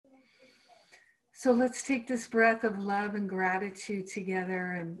So let's take this breath of love and gratitude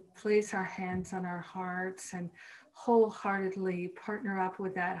together and place our hands on our hearts and wholeheartedly partner up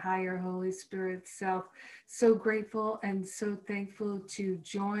with that higher Holy Spirit self. So grateful and so thankful to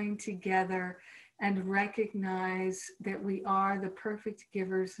join together and recognize that we are the perfect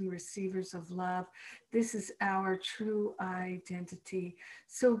givers and receivers of love. This is our true identity.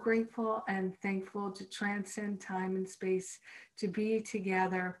 So grateful and thankful to transcend time and space, to be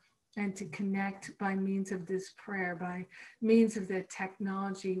together and to connect by means of this prayer, by means of the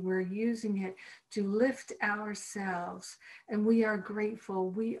technology. We're using it to lift ourselves, and we are grateful,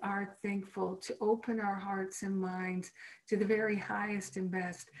 we are thankful to open our hearts and minds to the very highest and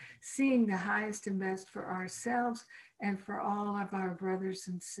best, seeing the highest and best for ourselves and for all of our brothers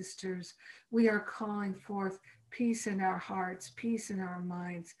and sisters. We are calling forth peace in our hearts, peace in our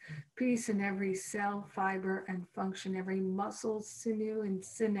minds, peace in every cell, fiber, and function, every muscle, sinew, and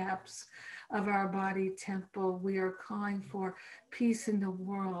synapse of our body temple. We are calling for peace in the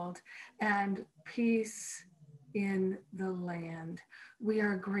world and peace in the land. We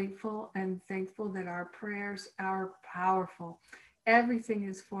are grateful and thankful that our prayers are powerful. Everything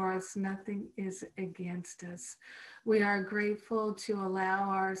is for us, nothing is against us. We are grateful to allow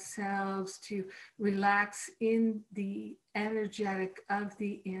ourselves to relax in the energetic of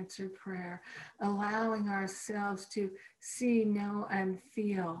the answered prayer, allowing ourselves to see, know, and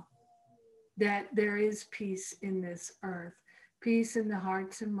feel that there is peace in this earth, peace in the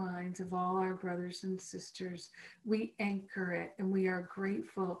hearts and minds of all our brothers and sisters. We anchor it, and we are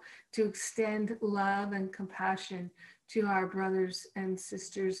grateful to extend love and compassion to our brothers and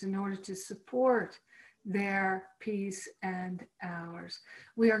sisters in order to support their peace and ours.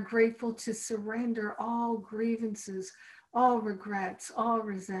 We are grateful to surrender all grievances, all regrets, all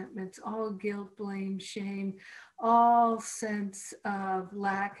resentments, all guilt, blame, shame, all sense of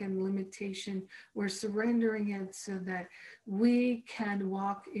lack and limitation. We're surrendering it so that we can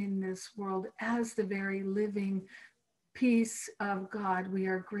walk in this world as the very living peace of God. We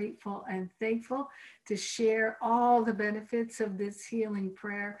are grateful and thankful to share all the benefits of this healing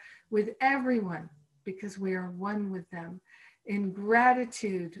prayer with everyone because we are one with them. In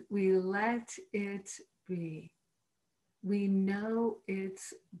gratitude, we let it be. We know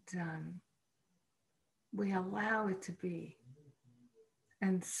it's done. We allow it to be.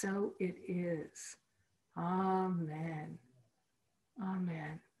 And so it is. Amen.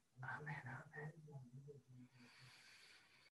 Amen. Amen. Amen.